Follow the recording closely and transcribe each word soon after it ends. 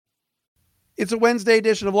It's a Wednesday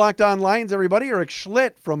edition of Locked On Lions, everybody. Eric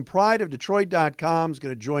Schlitt from prideofdetroit.com is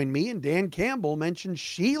going to join me, and Dan Campbell mentioned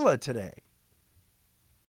Sheila today.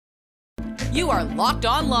 You are Locked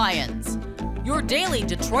On Lions, your daily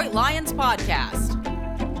Detroit Lions podcast.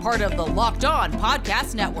 Part of the Locked On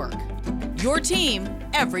Podcast Network, your team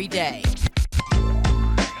every day.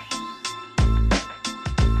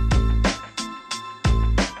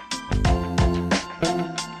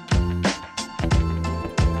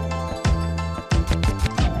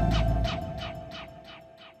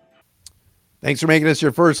 Thanks for making us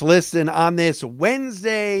your first listen on this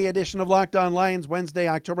Wednesday edition of Locked On Lions, Wednesday,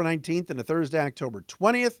 October 19th and a Thursday, October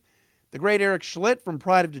 20th. The great Eric Schlitt from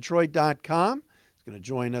prideofdetroit.com is going to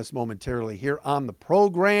join us momentarily here on the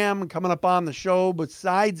program. Coming up on the show,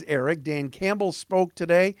 besides Eric, Dan Campbell spoke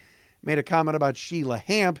today, made a comment about Sheila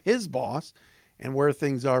Hamp, his boss, and where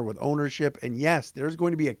things are with ownership. And yes, there's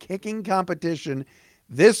going to be a kicking competition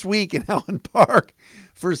this week in Allen Park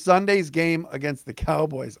for Sunday's game against the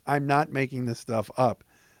Cowboys. I'm not making this stuff up.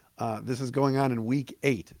 This is going on in week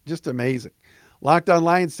 8. Just amazing. Locked On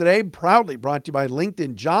Lions today, proudly brought to you by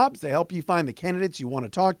LinkedIn Jobs. They help you find the candidates you want to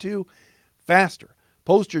talk to faster.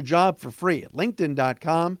 Post your job for free at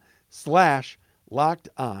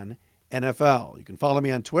linkedin.com/LockedOnNFL. You can follow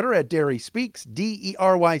me on Twitter at Derry Speaks,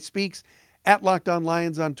 D-E-R-Y Speaks, at Locked On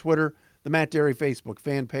Lions on Twitter, the Matt Derry Facebook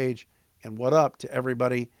fan page. And what up to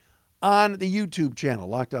everybody on the YouTube channel,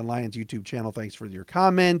 Locked On Lions YouTube channel. Thanks for your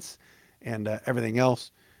comments and everything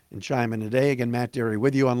else. And chime in today. Again, Matt Derry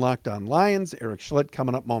with you on Locked On Lions. Eric Schlitt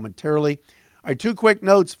coming up momentarily. All right, 2 quick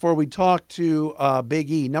notes before we talk to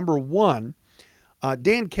Big E. Number one,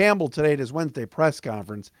 Dan Campbell today at his Wednesday press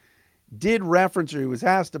conference did reference, or he was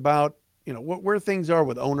asked about, where things are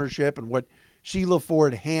with ownership and what Sheila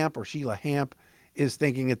Hamp is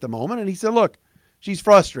thinking at the moment. And he said, look, she's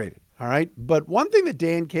frustrated. All right. But one thing that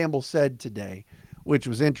Dan Campbell said today, which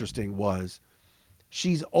was interesting, was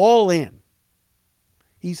she's all in.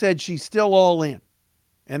 He said she's still all in.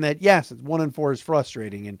 And that, yes, it's 1-4 is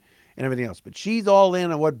frustrating and everything else. But she's all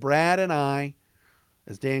in on what Brad and I,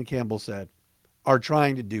 as Dan Campbell said, are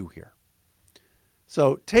trying to do here.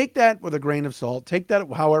 So take that with a grain of salt. Take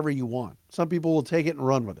that however you want. Some people will take it and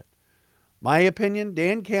run with it. My opinion,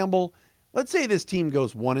 Dan Campbell, let's say this team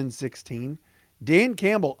goes 1-16. Dan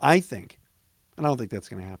Campbell, I think, and I don't think that's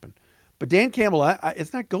going to happen, but Dan Campbell,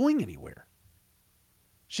 it's not going anywhere.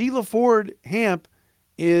 Sheila Hamp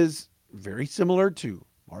is very similar to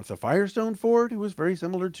Martha Firestone Ford, who was very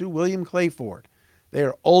similar to William Clay Ford. They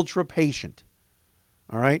are ultra patient.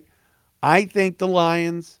 All right. I think the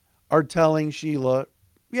Lions are telling Sheila,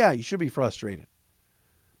 yeah, you should be frustrated,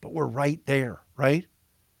 but we're right there, right?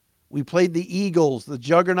 We played the Eagles, the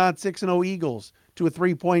juggernaut 6-0 Eagles, to a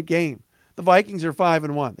 3-point game. The Vikings are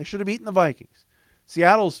 5-1. They should have beaten the Vikings.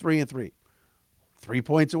 Seattle's 3-3. 3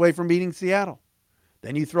 points away from beating Seattle.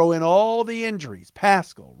 Then you throw in all the injuries.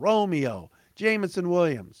 Pascal, Romeo, Jamison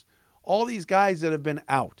Williams. All these guys that have been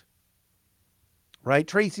out. Right?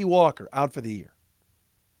 Tracy Walker out for the year.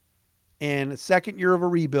 And a second year of a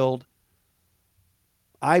rebuild.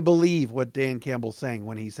 I believe what Dan Campbell's saying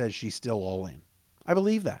when he says she's still all in. I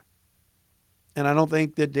believe that. And I don't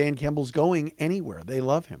think that Dan Campbell's going anywhere. They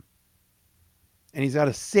love him. And he's got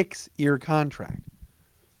a 6-year contract.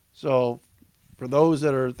 So for those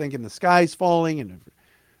that are thinking the sky's falling, and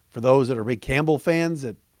for those that are big Campbell fans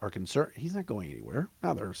that are concerned, he's not going anywhere.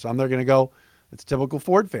 Now, there are some that are going to go, it's typical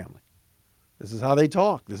Ford family. This is how they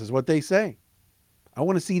talk. This is what they say. I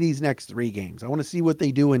want to see these next 3 games. I want to see what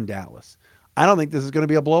they do in Dallas. I don't think this is going to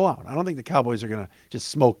be a blowout. I don't think the Cowboys are going to just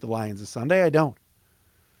smoke the Lions this Sunday. I don't.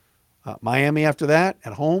 Miami after that,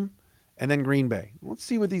 at home. And then Green Bay. Let's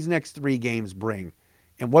see what these next 3 games bring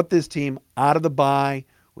and what this team out of the bye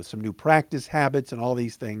with some new practice habits and all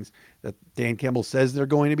these things that Dan Campbell says they're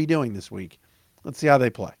going to be doing this week. Let's see how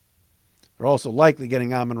they play. They're also likely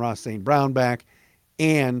getting Amon-Ra St. Brown back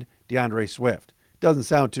and DeAndre Swift. Doesn't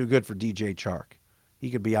sound too good for DJ Chark.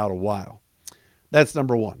 He could be out a while. That's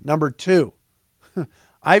number one. Number two,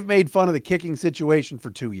 I've made fun of the kicking situation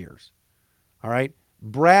for 2 years. All right?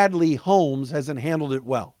 Bradley Holmes hasn't handled it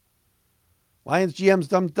well. Lions GM's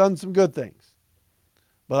done some good things.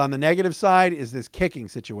 But on the negative side is this kicking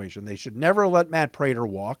situation. They should never let Matt Prater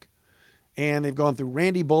walk. And they've gone through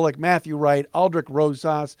Randy Bullock, Matthew Wright, Aldrick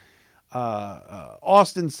Rosas,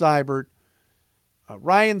 Austin Seibert,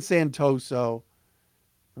 Ryan Santoso,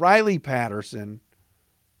 Riley Patterson,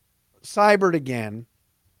 Seibert again,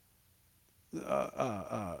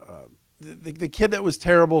 the kid that was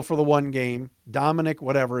terrible for the one game, Dominic,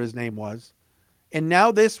 whatever his name was. And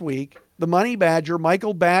now this week, the money badger,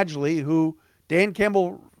 Michael Badgley, who Dan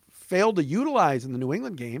Campbell failed to utilize in the New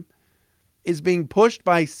England game, is being pushed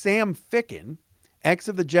by Sam Ficken, ex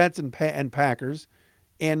of the Jets and Packers,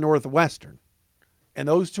 and Northwestern. And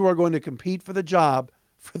those two are going to compete for the job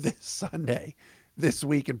for this Sunday, this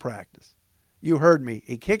week in practice. You heard me.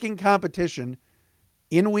 A kicking competition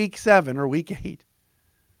in week 7 or week 8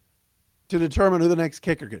 to determine who the next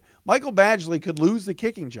kicker could. Michael Badgley could lose the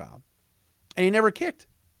kicking job, and he never kicked.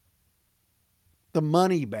 The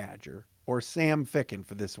money badger, or Sam Ficken,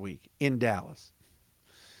 for this week in Dallas.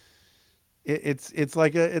 It's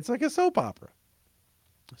like a soap opera.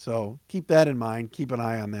 So keep that in mind. Keep an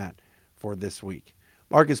eye on that for this week.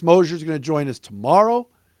 Marcus Mosher is going to join us tomorrow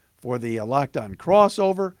for the Locked On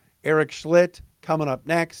crossover. Eric Schlitt coming up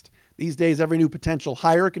next. These days, every new potential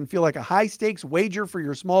hire can feel like a high-stakes wager for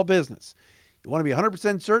your small business. You want to be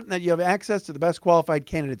 100% certain that you have access to the best qualified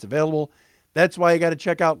candidates available. That's why you got to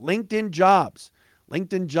check out LinkedIn Jobs.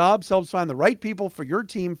 LinkedIn Jobs helps find the right people for your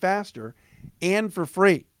team faster and for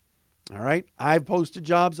free. All right? I've posted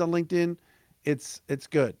jobs on LinkedIn. It's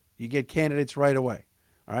good. You get candidates right away.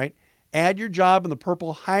 All right? Add your job in the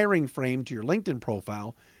purple hiring frame to your LinkedIn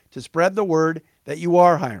profile to spread the word that you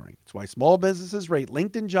are hiring. It's why small businesses rate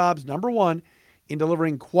LinkedIn Jobs #1 in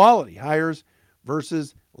delivering quality hires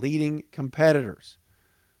versus leading competitors.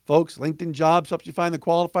 Folks, LinkedIn Jobs helps you find the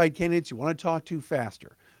qualified candidates you want to talk to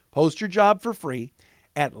faster. Post your job for free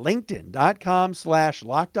at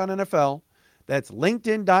linkedin.com/LockedOnNFL. That's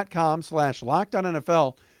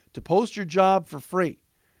linkedin.com/LockedOnNFL to post your job for free.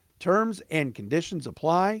 Terms and conditions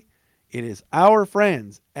apply. It is our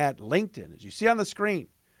friends at LinkedIn. As you see on the screen,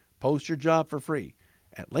 post your job for free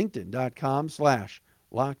at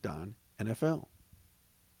linkedin.com/LockedOnNFL.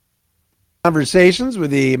 Conversations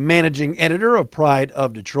with the managing editor of Pride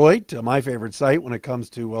of Detroit, my favorite site when it comes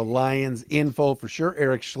to Lions info for sure.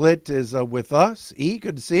 Eric Schlitt is with us. E,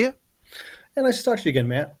 good to see you. And nice to talk to you again,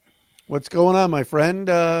 Matt. What's going on, my friend?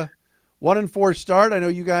 1-4 start. I know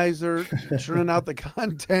you guys are churning out the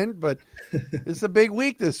content, but it's a big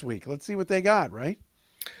week this week. Let's see what they got, right?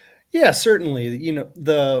 Yeah, certainly.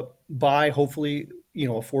 The bye hopefully,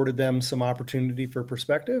 afforded them some opportunity for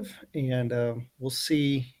perspective, and we'll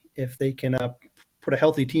see if they can put a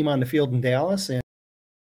healthy team on the field in Dallas and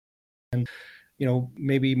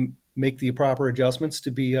maybe make the proper adjustments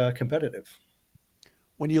to be competitive.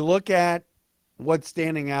 When you look at what's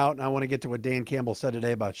standing out, and I want to get to what Dan Campbell said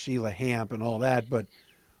today about Sheila Hamp and all that, but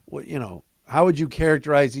how would you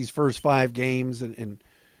characterize these first 5 games? And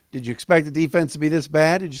did you expect the defense to be this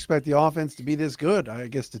bad? Did you expect the offense to be this good, I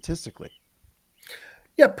guess, statistically?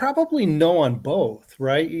 Yeah, probably no on both,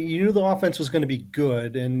 right? You knew the offense was going to be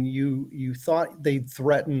good, and you thought they'd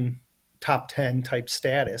threaten top 10 type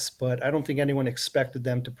status, but I don't think anyone expected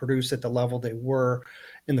them to produce at the level they were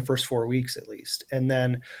in the first 4 weeks, at least. And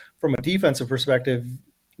then from a defensive perspective,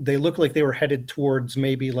 they looked like they were headed towards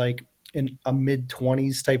maybe like a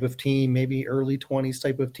mid-20s type of team, maybe early 20s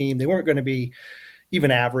type of team. They weren't going to be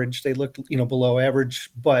even average. They looked, below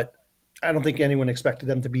average, but I don't think anyone expected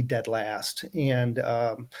them to be dead last. And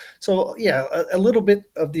so, yeah, a little bit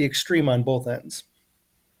of the extreme on both ends.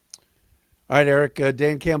 All right, Eric,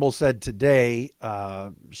 Dan Campbell said today,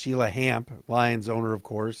 Sheila Hamp, Lions owner, of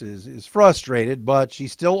course, is frustrated, but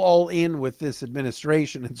she's still all in with this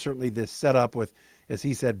administration and certainly this setup with, as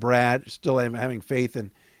he said, Brad, still having faith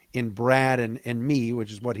in Brad and me,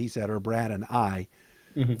 which is what he said, or Brad and I.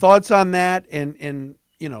 Mm-hmm. Thoughts on that? And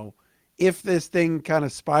if this thing kind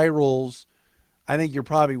of spirals, I think you're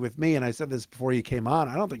probably with me, and I said this before you came on,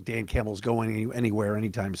 I don't think Dan Campbell's going anywhere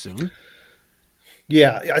anytime soon.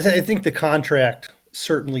 Yeah, I think the contract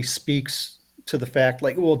certainly speaks to the fact,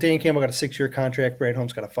 Dan Campbell got a 6-year contract, Brad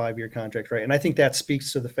Holmes got a 5-year contract, right? And I think that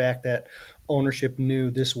speaks to the fact that ownership knew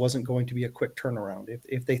this wasn't going to be a quick turnaround.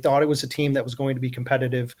 If they thought it was a team that was going to be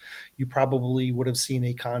competitive, you probably would have seen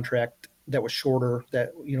a contract that was shorter,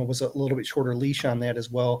 that was a little bit shorter leash on that as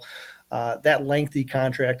well. That lengthy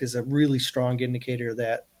contract is a really strong indicator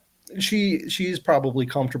that she's probably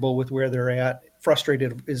comfortable with where they're at.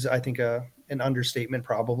 Frustrated is, I think, an understatement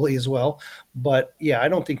probably as well. But yeah, I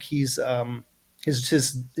don't think he's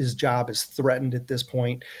his job is threatened at this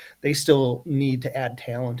point. They still need to add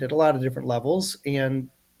talent at a lot of different levels, and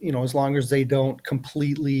as long as they don't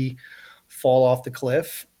completely fall off the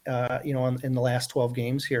cliff, in the last 12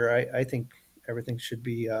 games here, I think everything should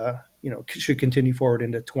be should continue forward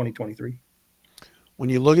into 2023. When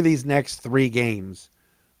you look at these next 3 games,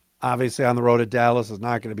 obviously on the road at Dallas is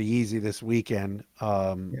not going to be easy this weekend.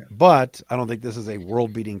 But I don't think this is a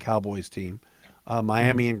world-beating Cowboys team.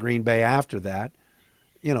 Miami and Green Bay after that.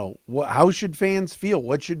 How should fans feel?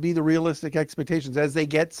 What should be the realistic expectations as they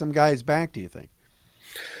get some guys back, do you think?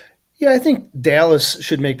 Yeah, I think Dallas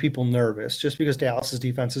should make people nervous just because Dallas's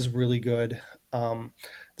defense is really good.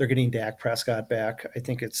 They're getting Dak Prescott back. I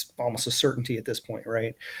think it's almost a certainty at this point,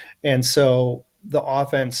 right? And so the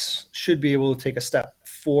offense should be able to take a step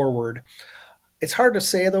forward. It's hard to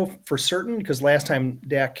say, though, for certain, because last time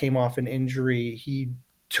Dak came off an injury, he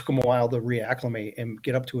took him a while to reacclimate and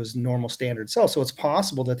get up to his normal standard self. So it's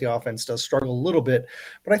possible that the offense does struggle a little bit,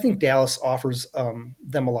 but I think Dallas offers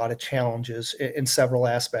them a lot of challenges in several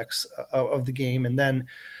aspects of the game. And then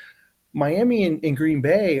Miami and Green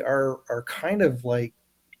Bay are kind of like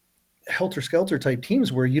helter-skelter type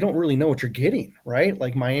teams where you don't really know what you're getting, right?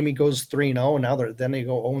 Like Miami goes 3-0 and now then they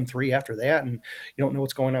go 0-3 after that, and you don't know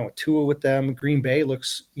what's going on with Tua with them. Green Bay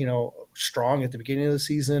looks, strong at the beginning of the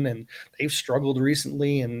season, and they've struggled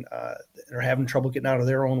recently, and they're having trouble getting out of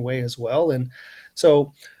their own way as well. And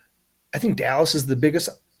so I think Dallas is the biggest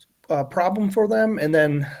problem for them. And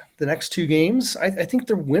then the next two games, I think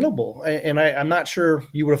they're winnable. And I'm not sure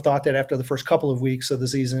you would have thought that after the first couple of weeks of the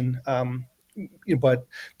season, but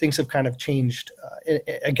things have kind of changed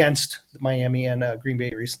against Miami and Green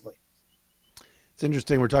Bay recently. It's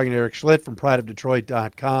interesting. We're talking to Eric Schlitt from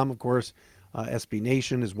prideofdetroit.com, of course, SB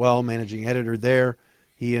Nation as well, managing editor there.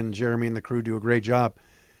 He and Jeremy and the crew do a great job.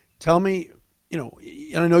 Tell me,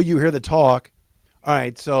 and I know you hear the talk. All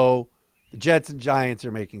right, so the Jets and Giants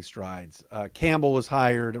are making strides. Campbell was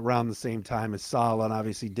hired around the same time as Saleh, and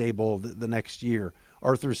obviously Daboll the next year.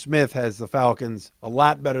 Arthur Smith has the Falcons a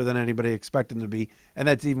lot better than anybody expected them to be, and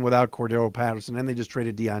that's even without Cordero Patterson, and they just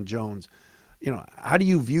traded Deion Jones. How do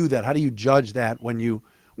you view that? How do you judge that when you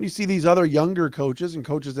see these other younger coaches and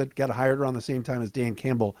coaches that got hired around the same time as Dan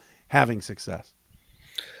Campbell having success?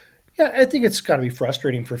 Yeah, I think it's got to be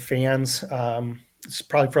frustrating for fans. It's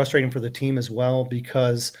probably frustrating for the team as well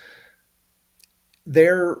because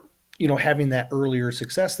they're, having that earlier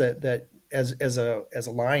success that as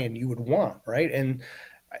a Lion you would want, right? And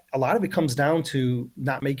a lot of it comes down to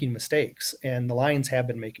not making mistakes, and the Lions have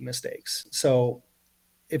been making mistakes. So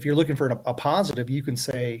if you're looking for a positive, you can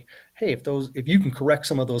say, hey, if you can correct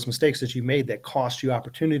some of those mistakes that you made that cost you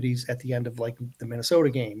opportunities at the end of like the Minnesota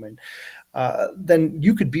game, and then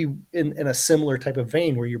you could be in a similar type of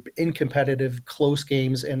vein where you're in competitive, close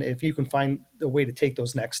games. And if you can find a way to take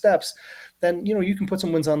those next steps, then, you can put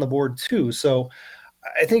some wins on the board too. So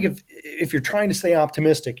I think if you're trying to stay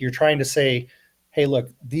optimistic, you're trying to say, hey, look,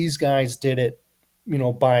 these guys did it,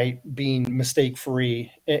 by being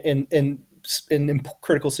mistake-free and in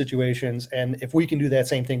critical situations. And if we can do that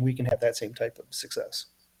same thing, we can have that same type of success.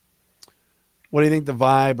 What do you think the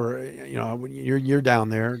vibe, or, when you're down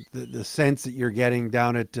there, the sense that you're getting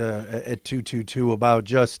down at 222 about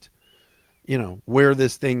just, where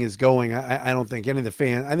this thing is going? I don't think any of the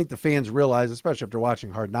fans, I think the fans realize, especially after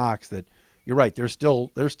watching Hard Knocks, that you're right. They're still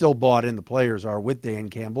bought in. The players are with Dan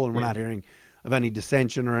Campbell, and we're not hearing of any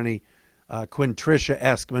dissension or any Quinn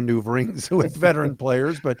Trisha-esque maneuverings with veteran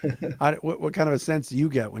players. But what kind of a sense do you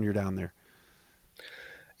get when you're down there?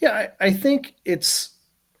 Yeah, I think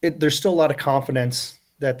there's still a lot of confidence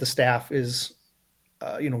that the staff is,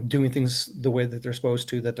 doing things the way that they're supposed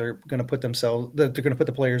to, that they're going to put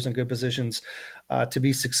the players in good positions to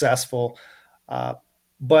be successful.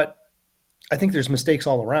 But I think there's mistakes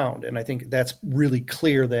all around. And I think that's really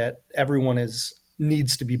clear that everyone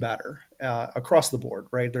needs to be better across the board,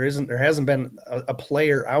 right? There hasn't been a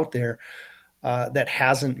player out there that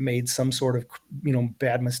hasn't made some sort of,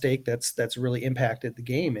 bad mistake that's really impacted the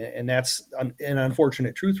game. And that's an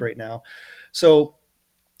unfortunate truth right now. So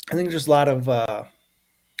I think there's a lot of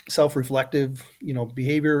self-reflective,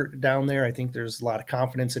 behavior down there. I think there's a lot of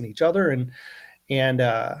confidence in each other, and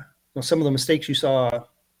some of the mistakes you saw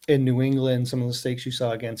in New England, some of the mistakes you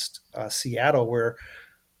saw against Seattle, where,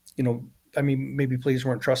 maybe players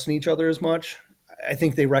weren't trusting each other as much. I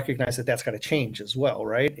think they recognize that that's got to change as well,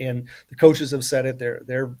 right? And the coaches have said it.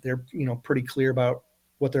 They're pretty clear about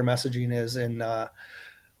what their messaging is, and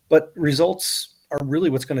but results are really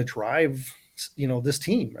what's going to drive this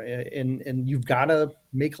team, right? And you've got to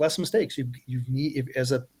make less mistakes. You need,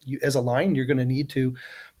 as a line, you're going to need to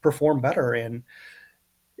perform better, and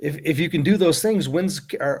if you can do those things, wins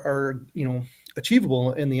are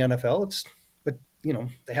achievable in the NFL. But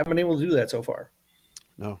they haven't been able to do that so far.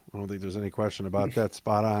 No, I don't think there's any question about that.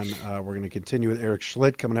 Spot on. We're going to continue with Eric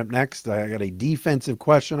Schlitt coming up next. I got a defensive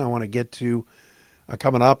question I want to get to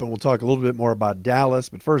coming up, and we'll talk a little bit more about Dallas.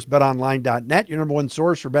 But first, betonline.net, your number one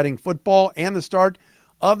source for betting football, and the start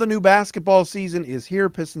of the new basketball season is here.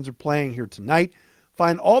 Pistons are playing here tonight.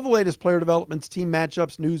 Find all the latest player developments, team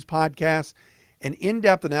matchups, news, podcasts, and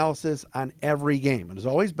in-depth analysis on every game. And as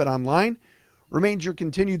always, BetOnline remains your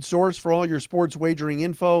continued source for all your sports wagering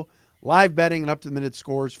info. live betting and up-to-the-minute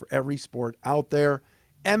scores for every sport out there.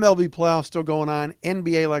 MLB playoffs still going on.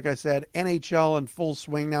 NBA, like I said, NHL in full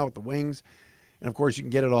swing now with the Wings. And, of course, you can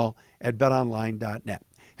get it all at betonline.net.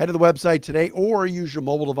 Head to the website today or use your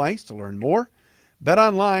mobile device to learn more.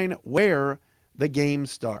 BetOnline, where the game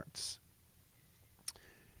starts.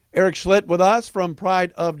 Eric Schlitt with us from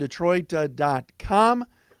prideofdetroit.com.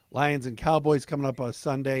 Lions and Cowboys coming up on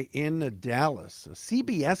Sunday in Dallas. A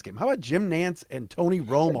CBS game. How about Jim Nantz and Tony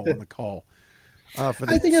Romo on the call for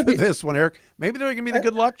this one, Eric? Maybe they're going to be the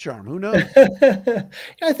good luck charm. Who knows? Yeah,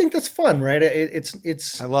 I think that's fun, right?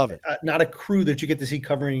 It's I love it. Not a crew that you get to see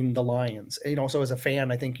covering the Lions. So as a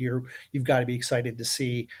fan, I think you've got to be excited to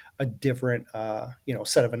see a different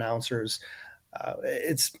set of announcers.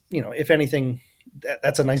 It's if anything,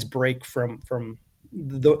 that's a nice break from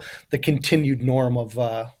the continued norm of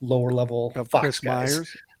lower level of Fox Chris guys.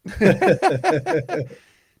 Myers.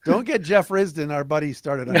 Don't get Jeff Risdon, our buddy,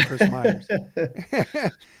 started on Chris Myers.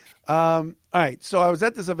 All right. So I was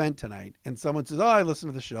at this event tonight and someone says, I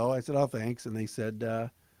listened to the show. I said, oh, thanks. And they said,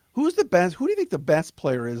 who's the best? Who do you think the best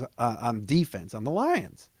player is on defense on the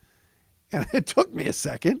Lions? And it took me a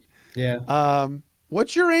second. Yeah.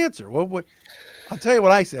 What's your answer? What? I'll tell you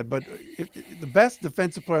what I said, but the best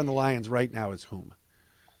defensive player on the Lions right now is whom?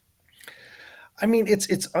 I mean,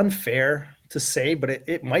 it's unfair to say, but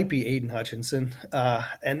it might be Aiden Hutchinson.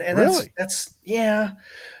 And really? that's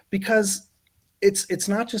because it's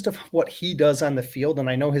not just of what he does on the field. And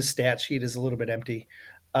I know his stat sheet is a little bit empty,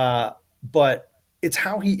 but it's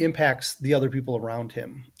how he impacts the other people around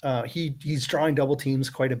him. He's drawing double teams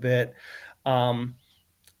quite a bit. And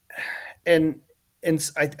I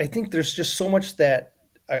think there's just so much that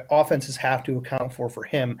offenses have to account for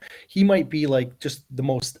him. He might be like just the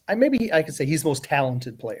most, maybe I could say he's the most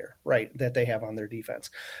talented player, right, that they have on their defense.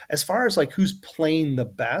 As far as like who's playing the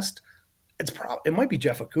best, it might be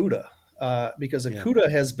Jeff Okudah, because Okudah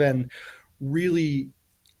has been really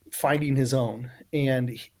finding his own,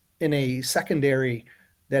 and in a secondary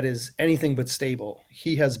that is anything but stable,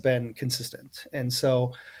 he has been consistent. And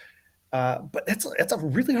so, but that's a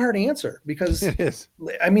really hard answer because it is.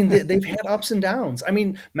 I mean, they've had ups and downs. I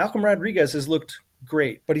mean, Malcolm Rodriguez has looked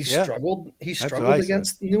great, but he struggled. He struggled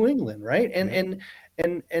against New England, right?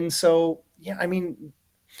 And so, yeah, I mean,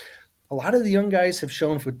 a lot of the young guys have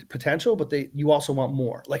shown potential, but you also want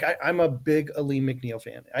more. Like I'm a big Aleem McNeil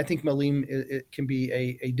fan. I think Aleem it can be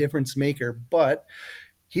a difference maker, but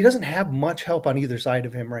he doesn't have much help on either side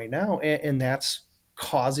of him right now, and that's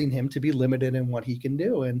causing him to be limited in what he can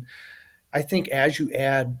do. And I think as you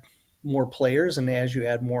add more players and as you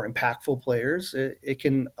add more impactful players, it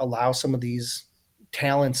can allow some of these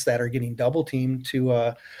talents that are getting double teamed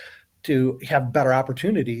to have better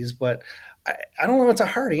opportunities. But I don't know. It's a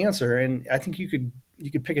hard answer. And I think you could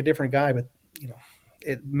pick a different guy, but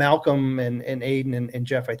Malcolm and Aiden and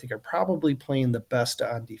Jeff, I think, are probably playing the best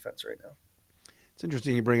on defense right now. It's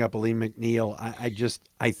interesting you bring up Aleem McNeil.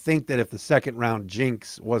 I think that if the second round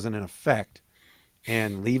jinx wasn't in effect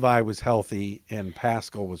and Levi was healthy and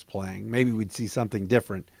Pascal was playing, maybe we'd see something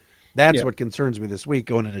different. That's what concerns me this week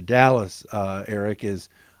going into Dallas, Eric, is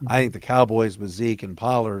I think the Cowboys with Zeke and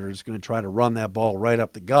Pollard are just going to try to run that ball right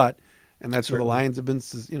up the gut. And that's where the Lions have been,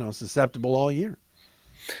 susceptible all year.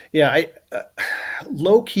 Yeah,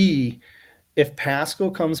 low key, if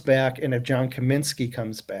Pascal comes back and if John Kaminsky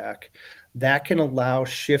comes back, that can allow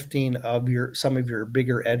shifting of some of your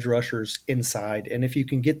bigger edge rushers inside. And if you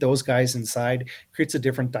can get those guys inside, it creates a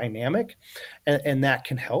different dynamic, and that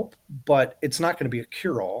can help. But it's not going to be a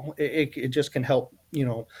cure-all. It just can help,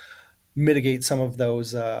 mitigate some of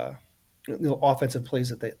those offensive plays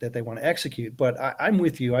that they want to execute. But I'm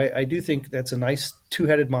with you. I do think that's a nice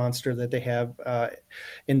two-headed monster that they have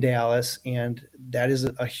in Dallas, and that is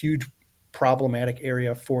a huge problematic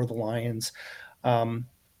area for the Lions.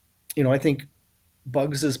 I think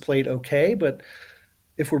Buggs has played okay, but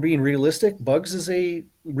if we're being realistic, Buggs is a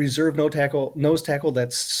reserve nose tackle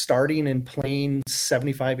that's starting and playing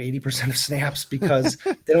 75-80% of snaps because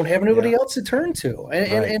they don't have anybody else to turn to.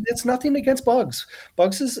 And it's nothing against Buggs.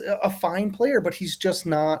 Buggs is a fine player, but he's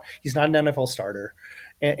not an NFL starter.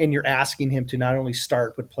 And you're asking him to not only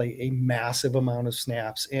start, but play a massive amount of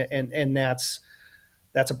snaps. And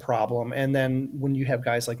that's a problem. And then when you have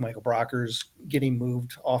guys like Michael Brockers getting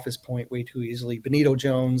moved off his point way too easily, Benito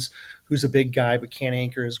Jones, who's a big guy but can't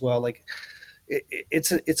anchor as well, like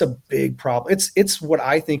it's a big problem. It's what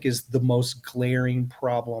I think is the most glaring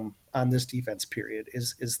problem on this defense period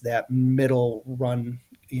is that middle run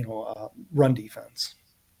defense.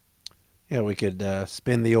 Yeah, we could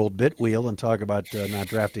spin the old bit wheel and talk about not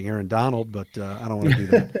drafting Aaron Donald, but I don't want to do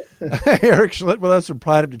that. Eric Schlitt with us from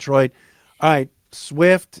Pride of Detroit. All right.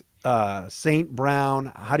 Swift St.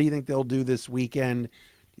 Brown, how do you think they'll do this weekend? Do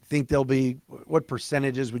you think they'll be, what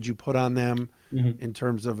percentages would you put on them in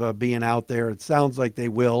terms of being out there? It sounds like they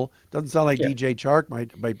will. Doesn't sound like Yeah. DJ Chark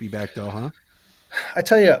might be back though, huh? I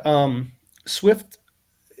tell you, Swift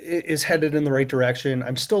is headed in the right direction.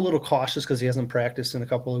 I'm still a little cautious because he hasn't practiced in a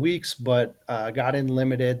couple of weeks, but got in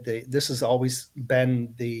limited. This has always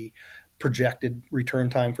been the projected return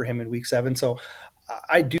time for him in week 7. So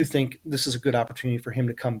I do think this is a good opportunity for him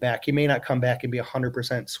to come back. He may not come back and be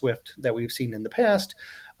 100% Swift that we've seen in the past,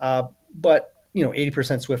 but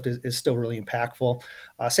 80% Swift is still really impactful.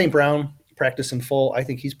 St. Brown practice in full. I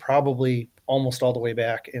think he's probably almost all the way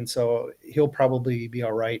back, and so he'll probably be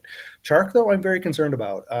all right. Chark, though, I'm very concerned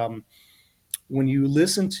about. When you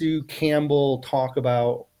listen to Campbell talk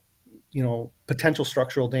about, potential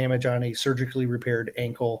structural damage on a surgically repaired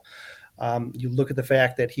ankle, you look at the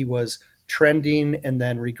fact that he was trending and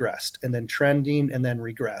then regressed, and then trending and then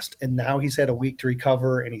regressed, and now he's had a week to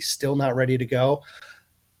recover, and he's still not ready to go.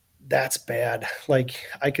 That's bad. Like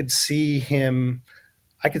I could see him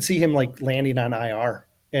like landing on IR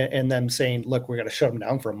and them saying, look, we're going to shut him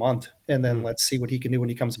down for a month and then let's see what he can do when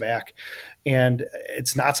he comes back. And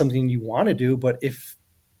it's not something you want to do, but if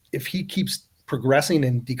he keeps progressing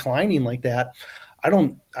and declining like that, I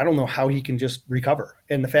don't know how he can just recover.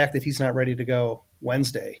 And the fact that he's not ready to go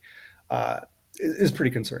Wednesday is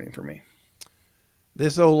pretty concerning for me.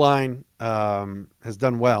 This O-line has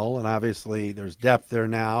done well, and obviously there's depth there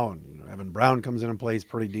now, and Evan Brown comes in and plays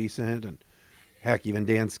pretty decent, and heck, even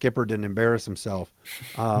Dan Skipper didn't embarrass himself.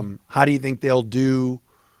 How do you think they'll do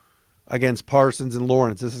against Parsons and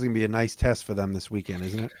Lawrence? This is going to be a nice test for them this weekend,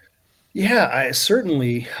 isn't it? Yeah, I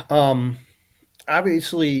certainly.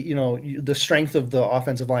 Obviously, the strength of the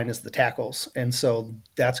offensive line is the tackles, and so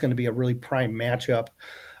that's going to be a really prime matchup.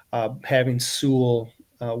 Having Sewell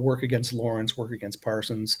work against Lawrence, work against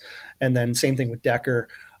Parsons, and then same thing with Decker.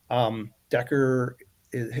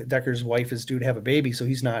 Decker's wife is due to have a baby, so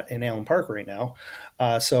he's not in Allen Park right now.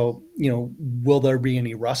 So, will there be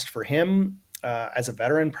any rust for him as a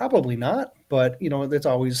veteran? Probably not, but, that's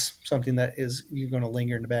always something that you're going to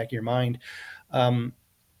linger in the back of your mind.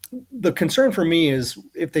 The concern for me is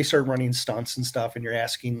if they start running stunts and stuff and you're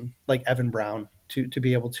asking like Evan Brown to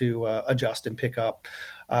be able to adjust and pick up,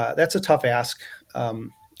 that's a tough ask I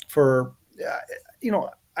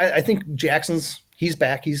think Jackson's, he's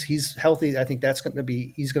back. He's healthy. I think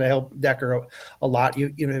he's going to help Decker a lot,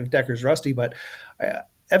 even if Decker's rusty. But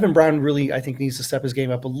Evan Brown really, I think, needs to step his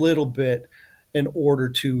game up a little bit in order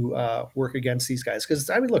to work against these guys. Because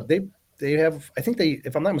look, they have, I think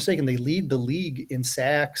if I'm not mistaken, they lead the league in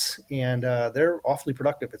sacks, and they're awfully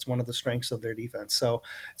productive. It's one of the strengths of their defense. So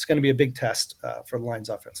it's going to be a big test for the Lions'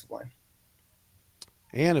 offensive line.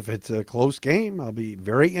 And if it's a close game, I'll be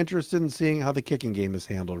very interested in seeing how the kicking game is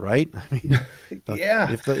handled, right? I mean,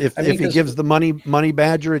 yeah. If he gives the money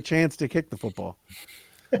Badger a chance to kick the football.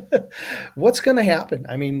 What's going to happen?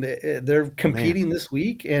 I mean, they're competing this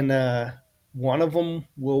week, and one of them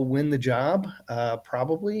will win the job,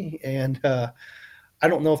 probably. And I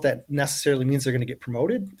don't know if that necessarily means they're going to get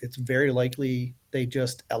promoted. It's very likely they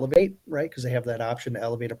just elevate, right? Because they have that option to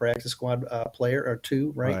elevate a practice squad player or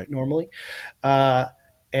two, right? Normally.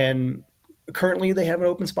 And currently they have an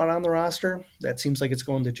open spot on the roster. That seems like it's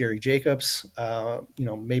going to Jerry Jacobs.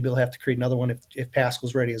 Maybe they'll have to create another one if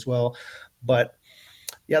Pascal's ready as well. But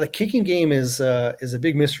yeah, the kicking game is a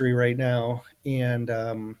big mystery right now. And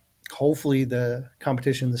hopefully the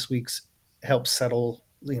competition this week helps settle,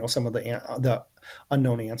 some of the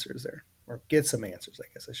unknown answers there, or get some answers, I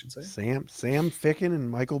guess I should say. Sam Ficken and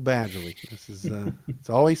Michael Badgley. This is it's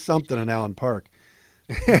always something in Allen Park.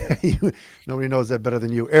 Nobody knows that better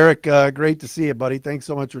than you. Eric, great to see you, buddy. Thanks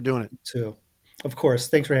so much for doing it. Too. Of course.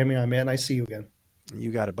 Thanks for having me on, man. Nice to see you again.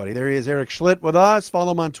 You got it, buddy. There he is, Eric Schlitt with us.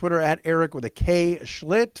 Follow him on Twitter at Eric with a K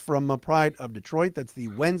Schlitt from Pride of Detroit. That's the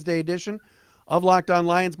Wednesday edition of Locked On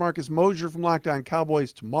Lions. Marcus Mosher from Locked On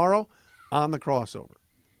Cowboys tomorrow on the crossover.